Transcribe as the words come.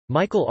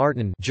Michael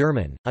Artin,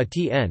 German,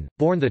 Atn,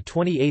 born the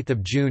 28th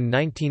of June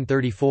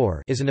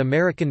 1934, is an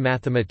American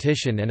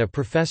mathematician and a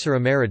professor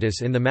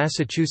emeritus in the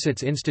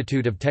Massachusetts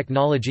Institute of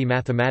Technology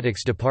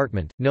Mathematics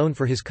Department, known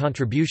for his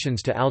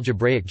contributions to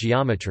algebraic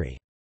geometry.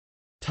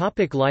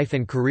 Life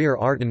and career.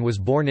 Artin was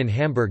born in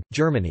Hamburg,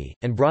 Germany,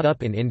 and brought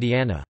up in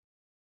Indiana.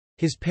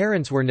 His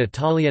parents were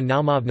Natalia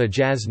Naumovna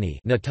Jasny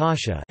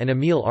Natasha and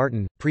Emil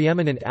Artin,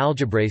 preeminent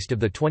algebraist of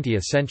the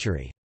 20th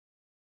century.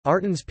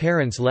 Artin's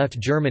parents left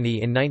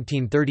Germany in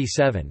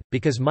 1937,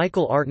 because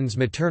Michael Artin's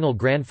maternal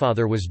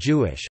grandfather was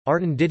Jewish.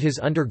 Artin did his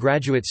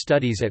undergraduate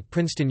studies at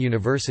Princeton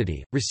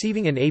University,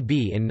 receiving an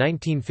A.B. in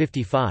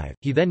 1955.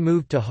 He then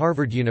moved to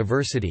Harvard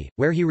University,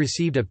 where he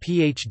received a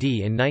Ph.D.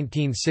 in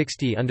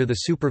 1960 under the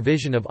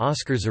supervision of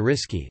Oscar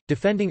Zariski,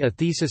 defending a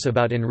thesis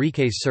about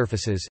Enrique's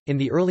surfaces. In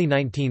the early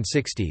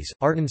 1960s,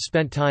 Artin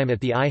spent time at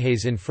the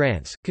IHES in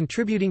France,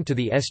 contributing to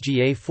the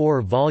SGA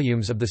 4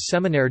 volumes of the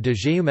Séminaire de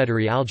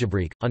géométrie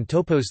algébrique, on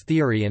topos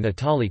theory and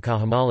Attali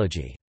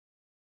cohomology.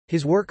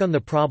 His work on the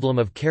problem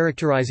of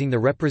characterizing the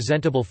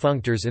representable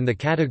functors in the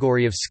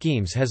category of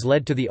schemes has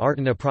led to the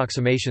Artin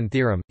approximation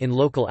theorem, in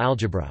local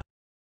algebra.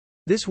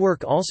 This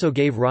work also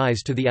gave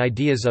rise to the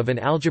ideas of an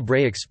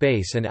algebraic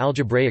space and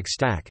algebraic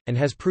stack, and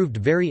has proved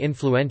very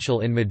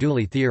influential in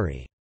moduli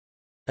theory.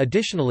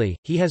 Additionally,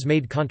 he has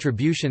made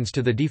contributions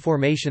to the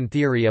deformation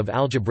theory of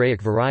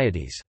algebraic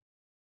varieties.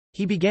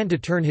 He began to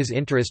turn his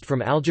interest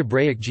from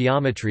algebraic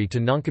geometry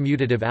to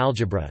noncommutative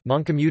algebra,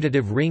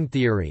 noncommutative ring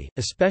theory,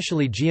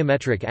 especially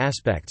geometric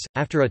aspects,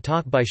 after a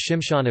talk by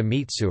Shimshon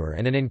Amitzur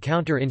and an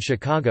encounter in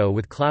Chicago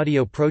with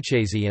Claudio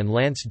Procesi and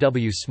Lance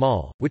W.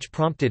 Small, which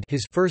prompted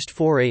his first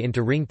foray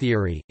into ring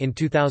theory. In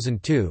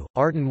 2002,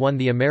 Artin won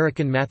the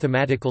American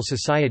Mathematical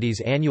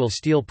Society's annual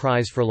Steele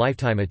Prize for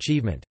Lifetime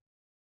Achievement.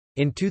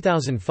 In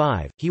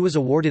 2005, he was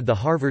awarded the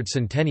Harvard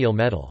Centennial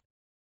Medal.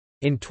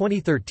 In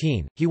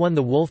 2013, he won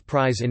the Wolf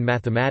Prize in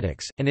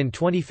Mathematics, and in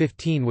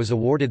 2015 was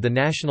awarded the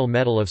National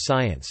Medal of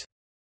Science.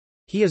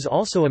 He is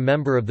also a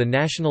member of the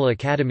National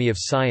Academy of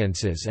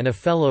Sciences and a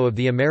Fellow of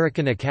the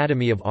American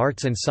Academy of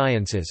Arts and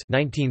Sciences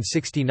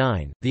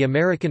 1969, the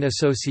American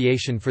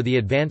Association for the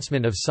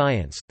Advancement of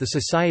Science, the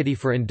Society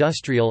for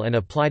Industrial and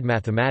Applied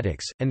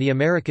Mathematics, and the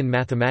American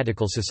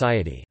Mathematical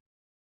Society.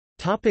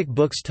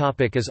 Books.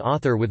 As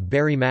author with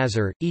Barry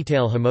Mazur,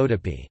 Etail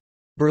Homotopy.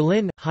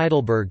 Berlin,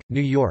 Heidelberg,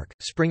 New York,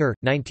 Springer,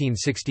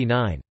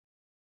 1969.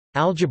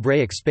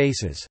 Algebraic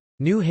Spaces.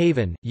 New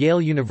Haven,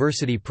 Yale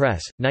University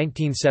Press,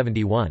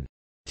 1971.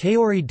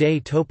 Théorie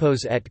des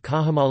topos et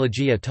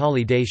cohomologie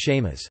Attali des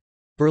schémas.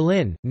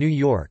 Berlin, New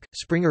York,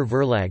 Springer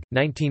Verlag,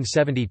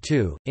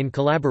 1972, in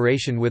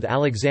collaboration with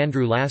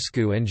Alexandru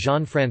Lascu and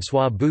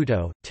Jean-François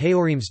Bouteau,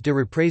 Théorèmes de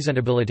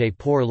représentabilité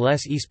pour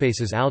les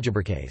espaces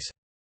algébriques.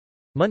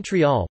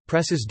 Montreal,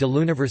 Presses de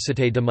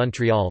l'Université de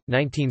Montréal,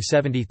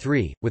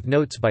 1973, with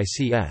notes by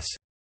C.S.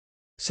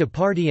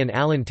 Sapardi and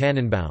Alan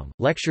Tannenbaum,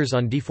 Lectures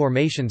on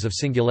Deformations of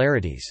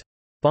Singularities.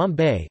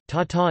 Bombay,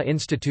 Tata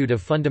Institute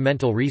of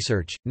Fundamental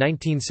Research,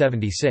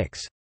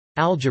 1976.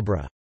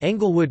 Algebra.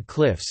 Englewood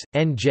Cliffs,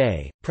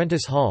 N.J.,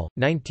 Prentice Hall,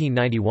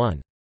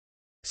 1991.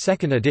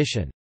 2nd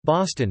edition.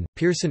 Boston,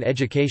 Pearson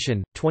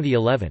Education,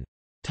 2011.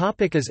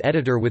 As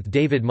editor with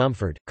David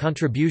Mumford,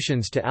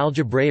 Contributions to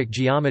Algebraic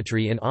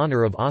Geometry in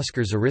honor of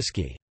Oscar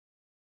Zariski.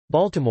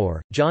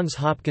 Baltimore, Johns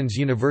Hopkins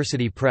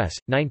University Press,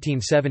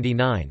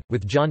 1979,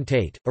 with John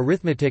Tate,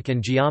 Arithmetic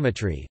and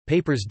Geometry,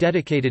 papers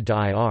dedicated to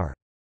I.R.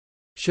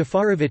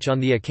 Shafarevich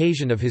on the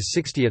occasion of his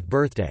 60th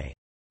birthday.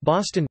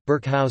 Boston,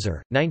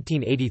 Birkhauser,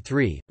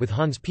 1983, with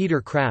Hans-Peter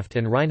Kraft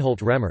and Reinhold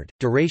Remmert,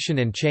 Duration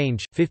and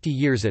Change, 50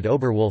 Years at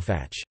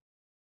Oberwolfach.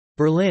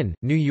 Berlin,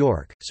 New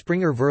York,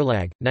 Springer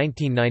Verlag,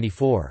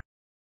 1994.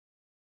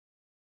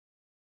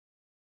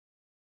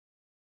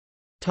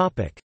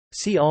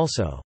 See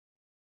also: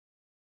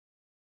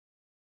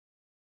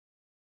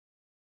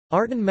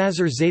 Artin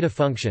Mazur zeta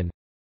function,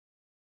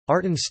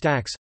 Artin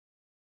stacks,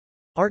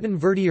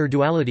 Artin-Verdier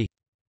duality.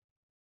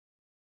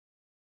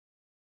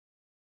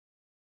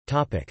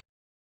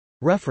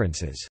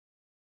 References.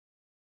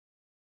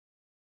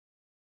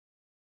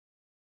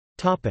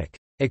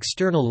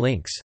 External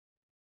links.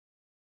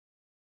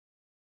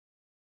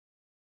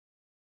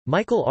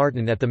 Michael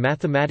Artin at the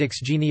Mathematics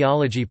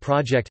Genealogy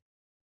Project.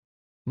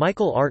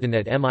 Michael Artin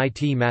at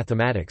MIT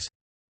Mathematics.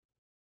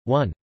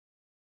 1.